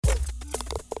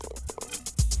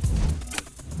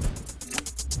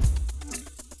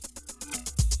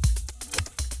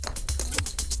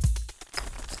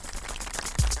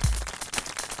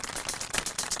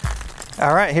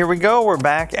All right, here we go. We're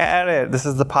back at it. This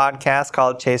is the podcast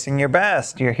called Chasing Your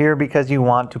Best. You're here because you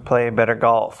want to play better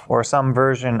golf or some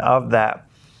version of that.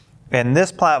 And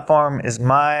this platform is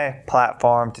my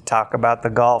platform to talk about the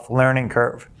golf learning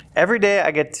curve. Every day I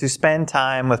get to spend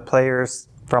time with players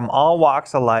from all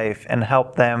walks of life and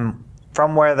help them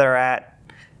from where they're at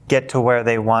get to where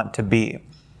they want to be.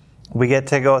 We get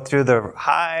to go through the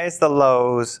highs, the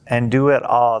lows, and do it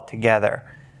all together.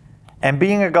 And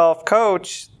being a golf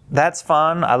coach, that's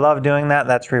fun. I love doing that.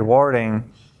 That's rewarding.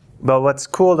 But what's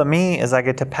cool to me is I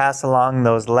get to pass along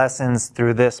those lessons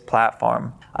through this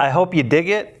platform. I hope you dig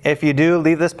it. If you do,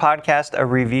 leave this podcast a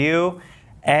review.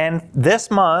 And this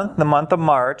month, the month of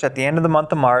March, at the end of the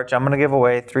month of March, I'm going to give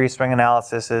away 3 swing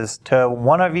analyses to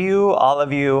one of you, all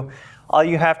of you. All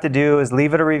you have to do is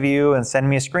leave it a review and send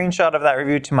me a screenshot of that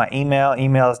review to my email.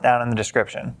 Email is down in the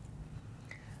description.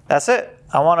 That's it.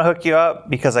 I want to hook you up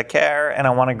because I care and I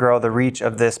want to grow the reach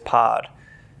of this pod.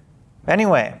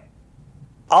 Anyway,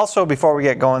 also before we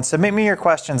get going, submit me your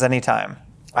questions anytime.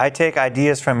 I take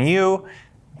ideas from you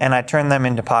and I turn them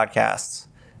into podcasts.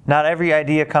 Not every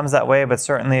idea comes that way, but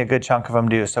certainly a good chunk of them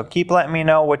do. So keep letting me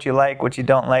know what you like, what you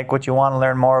don't like, what you want to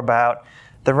learn more about,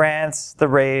 the rants, the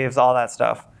raves, all that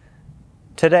stuff.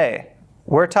 Today,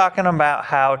 we're talking about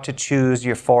how to choose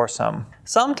your foursome.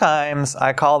 Sometimes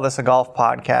I call this a golf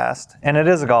podcast, and it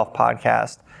is a golf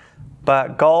podcast,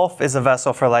 but golf is a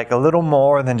vessel for like a little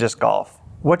more than just golf.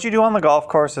 What you do on the golf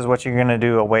course is what you're going to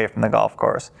do away from the golf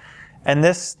course. And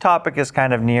this topic is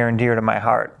kind of near and dear to my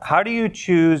heart. How do you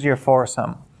choose your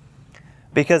foursome?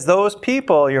 Because those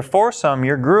people, your foursome,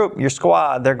 your group, your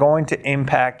squad, they're going to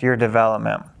impact your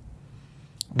development.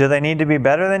 Do they need to be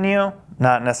better than you?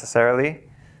 Not necessarily.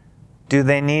 Do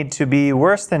they need to be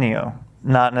worse than you?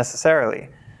 Not necessarily.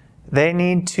 They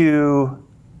need to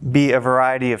be a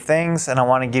variety of things, and I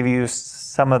want to give you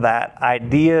some of that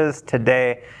ideas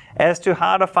today as to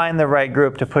how to find the right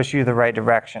group to push you the right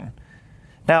direction.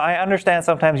 Now, I understand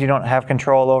sometimes you don't have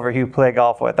control over who you play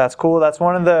golf with. That's cool. That's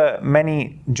one of the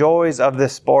many joys of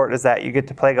this sport is that you get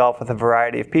to play golf with a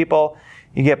variety of people.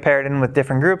 You get paired in with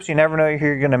different groups. You never know who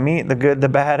you're going to meet, the good, the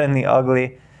bad, and the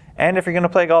ugly. And if you're going to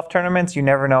play golf tournaments, you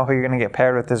never know who you're going to get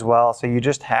paired with as well. So you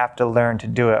just have to learn to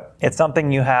do it. It's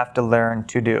something you have to learn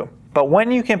to do. But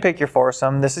when you can pick your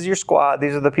foursome, this is your squad.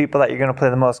 These are the people that you're going to play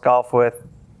the most golf with.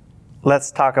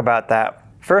 Let's talk about that.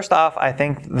 First off, I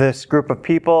think this group of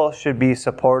people should be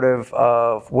supportive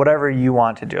of whatever you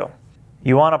want to do.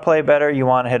 You want to play better, you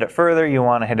want to hit it further, you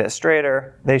want to hit it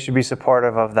straighter. They should be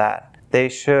supportive of that. They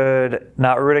should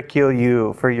not ridicule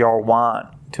you for your want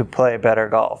to play better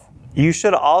golf. You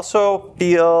should also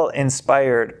feel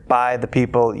inspired by the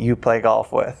people you play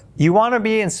golf with. You want to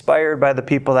be inspired by the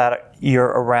people that you're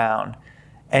around,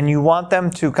 and you want them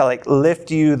to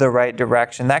lift you the right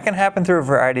direction. That can happen through a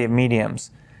variety of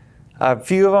mediums. A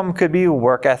few of them could be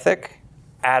work ethic,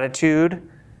 attitude,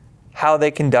 how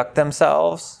they conduct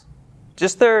themselves,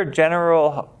 just their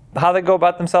general, how they go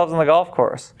about themselves on the golf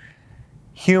course.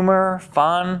 Humor,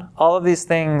 fun, all of these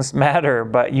things matter,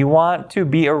 but you want to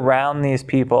be around these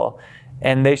people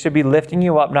and they should be lifting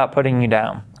you up, not putting you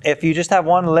down. If you just have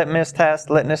one litmus test,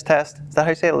 is that how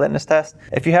you say it, litmus test?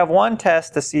 If you have one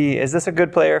test to see, is this a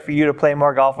good player for you to play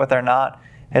more golf with or not?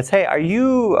 It's, hey,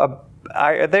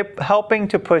 are they helping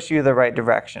to push you the right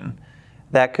direction?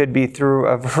 That could be through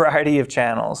a variety of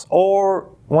channels.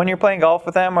 Or when you're playing golf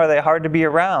with them, are they hard to be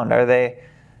around? Are they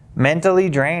mentally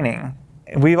draining?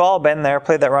 We've all been there,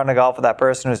 played that round of golf with that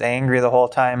person who's angry the whole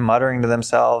time, muttering to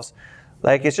themselves.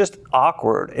 It's just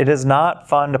awkward. It is not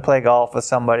fun to play golf with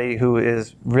somebody who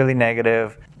is really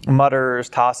negative, mutters,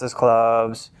 tosses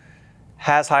clubs,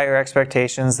 has higher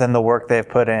expectations than the work they've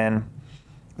put in.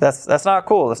 That's not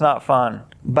cool. It's not fun.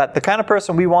 But the kind of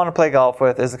person we want to play golf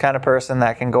with is the kind of person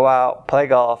that can go out, play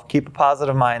golf, keep a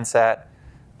positive mindset.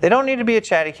 They don't need to be a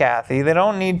chatty Cathy. They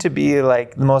don't need to be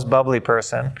the most bubbly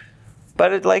person.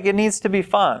 But it needs to be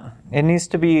fun. It needs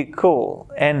to be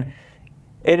cool. And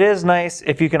it is nice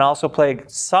if you can also play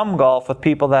some golf with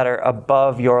people that are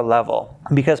above your level.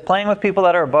 Because playing with people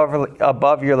that are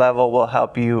above your level will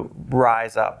help you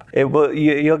rise up.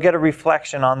 You'll get a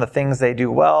reflection on the things they do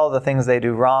well, the things they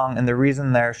do wrong, and the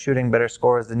reason they're shooting better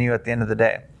scores than you at the end of the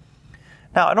day.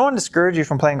 Now, I don't want to discourage you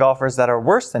from playing golfers that are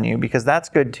worse than you, because that's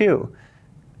good too.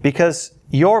 Because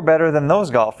you're better than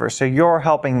those golfers, so you're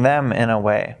helping them in a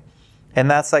way. And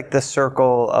that's the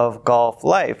circle of golf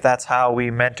life. That's how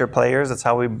we mentor players. That's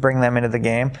how we bring them into the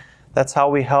game. That's how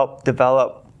we help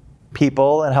develop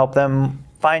people and help them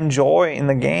find joy in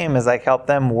the game, is help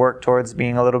them work towards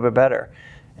being a little bit better.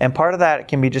 And part of that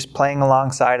can be just playing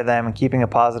alongside of them and keeping a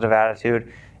positive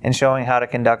attitude and showing how to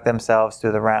conduct themselves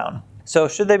through the round. So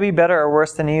should they be better or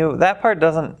worse than you? That part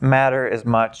doesn't matter as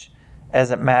much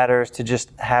as it matters to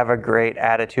just have a great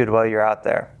attitude while you're out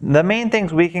there. The main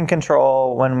things we can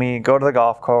control when we go to the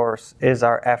golf course is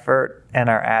our effort and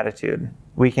our attitude.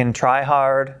 We can try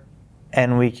hard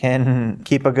and we can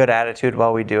keep a good attitude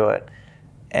while we do it.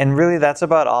 And really that's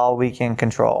about all we can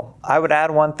control. I would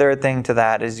add one third thing to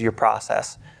that is your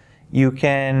process. You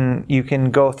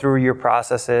can go through your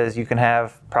processes. You can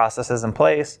have processes in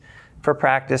place for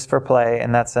practice, for play,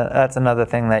 and that's another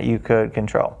thing that you could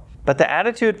control. But the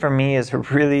attitude for me is a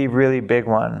really, really big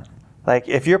one. Like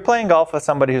if you're playing golf with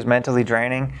somebody who's mentally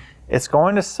draining, it's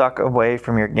going to suck away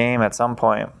from your game at some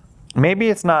point. Maybe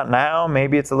it's not now,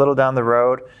 maybe it's a little down the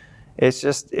road.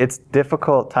 It's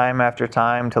difficult time after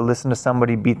time to listen to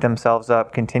somebody beat themselves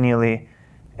up continually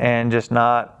and just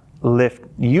not lift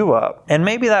you up. And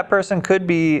maybe that person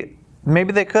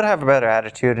maybe they could have a better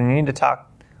attitude and you need to talk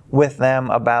with them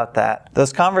about that.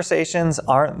 Those conversations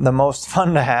aren't the most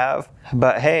fun to have,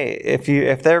 but hey,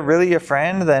 if they're really your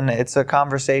friend, then it's a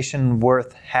conversation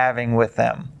worth having with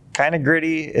them. Kind of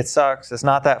gritty, it sucks, it's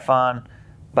not that fun,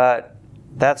 but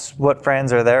that's what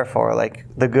friends are there for, like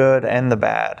the good and the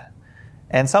bad.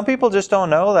 And some people just don't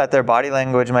know that their body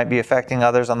language might be affecting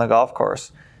others on the golf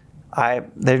course.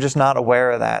 They're just not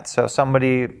aware of that. So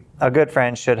a good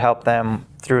friend should help them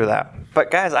through that. But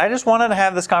guys, I just wanted to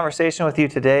have this conversation with you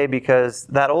today because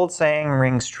that old saying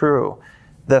rings true.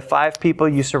 The 5 people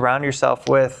you surround yourself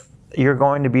with, you're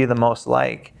going to be the most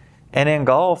like. And in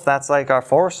golf, that's like our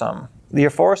foursome. Your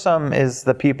foursome is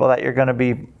the people that you're going to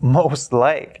be most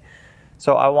like.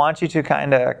 So I want you to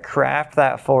kind of craft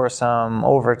that foursome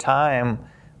over time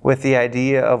with the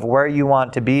idea of where you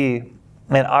want to be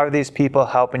and are these people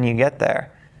helping you get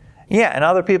there? Yeah, and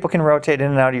other people can rotate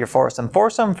in and out of your foursome.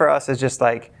 Foursome for us is just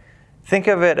like, think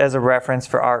of it as a reference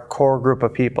for our core group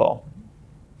of people.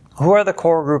 Who are the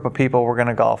core group of people we're going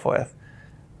to golf with?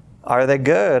 Are they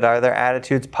good? Are their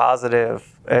attitudes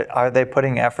positive? Are they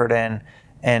putting effort in?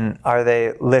 And are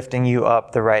they lifting you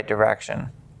up the right direction?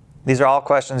 These are all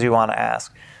questions you want to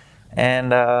ask. And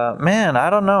man, I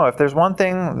don't know. If there's one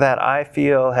thing that I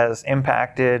feel has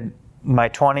impacted my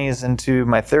 20s into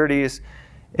my 30s,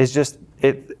 is just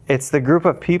it's the group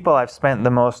of people I've spent the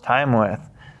most time with.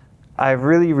 I've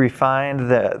really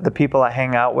refined the people I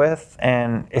hang out with,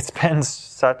 and it's been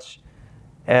such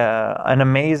an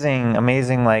amazing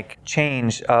like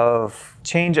change of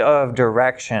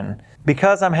direction.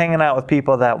 Because I'm hanging out with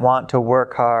people that want to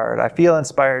work hard, I feel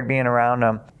inspired being around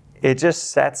them. It just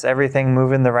sets everything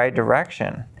moving the right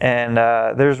direction. And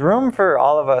there's room for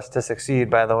all of us to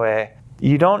succeed, by the way.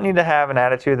 You don't need to have an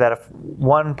attitude that if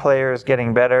one player is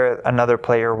getting better, another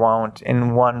player won't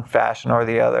in one fashion or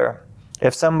the other.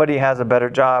 If somebody has a better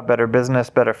job, better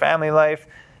business, better family life,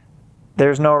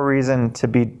 there's no reason to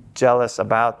be jealous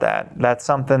about that. That's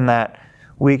something that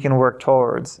we can work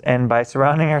towards. And by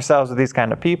surrounding ourselves with these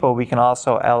kind of people, we can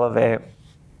also elevate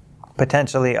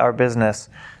potentially our business,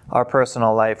 our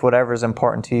personal life, whatever is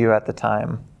important to you at the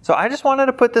time. So I just wanted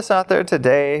to put this out there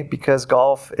today because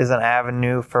golf is an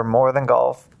avenue for more than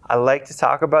golf. I like to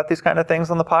talk about these kind of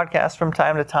things on the podcast from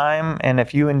time to time. And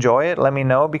if you enjoy it, let me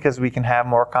know because we can have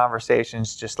more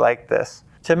conversations just like this.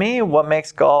 To me, what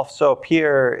makes golf so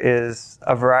pure is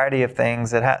a variety of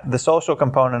things. The social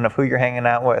component of who you're hanging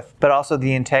out with, but also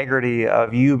the integrity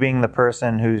of you being the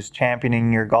person who's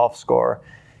championing your golf score.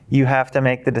 You have to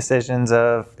make the decisions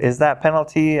of, is that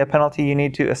penalty a penalty you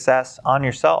need to assess on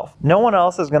yourself? No one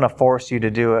else is going to force you to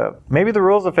do it. Maybe the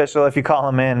rules official if you call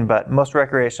him in, but most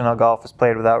recreational golf is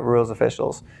played without rules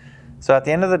officials. So at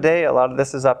the end of the day, a lot of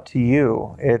this is up to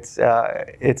you. It's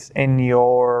in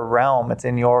your realm. It's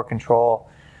in your control.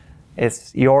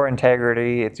 It's your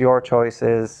integrity. It's your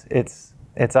choices.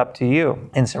 It's up to you.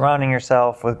 And surrounding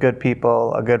yourself with good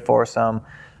people, a good foursome,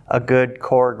 a good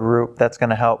core group that's going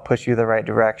to help push you the right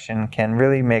direction can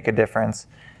really make a difference.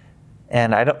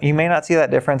 And you may not see that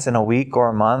difference in a week or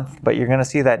a month, but you're going to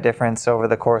see that difference over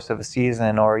the course of a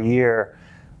season or a year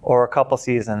or a couple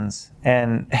seasons.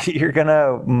 And you're going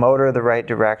to motor the right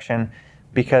direction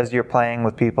because you're playing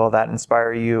with people that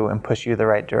inspire you and push you the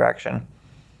right direction.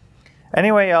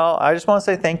 Anyway, y'all, I just want to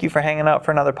say thank you for hanging out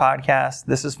for another podcast.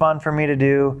 This is fun for me to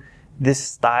do. This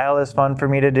style is fun for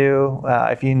me to do.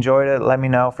 If you enjoyed it, let me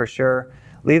know for sure.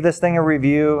 Leave this thing a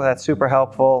review. That's super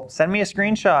helpful. Send me a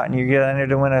screenshot and you get entered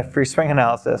to win a free swing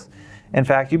analysis. In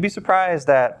fact, you'd be surprised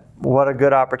at what a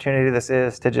good opportunity this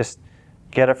is to just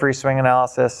get a free swing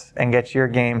analysis and get your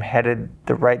game headed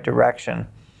the right direction.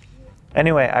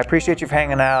 Anyway, I appreciate you for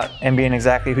hanging out and being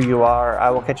exactly who you are.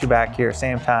 I will catch you back here,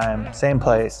 same time, same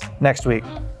place, next week.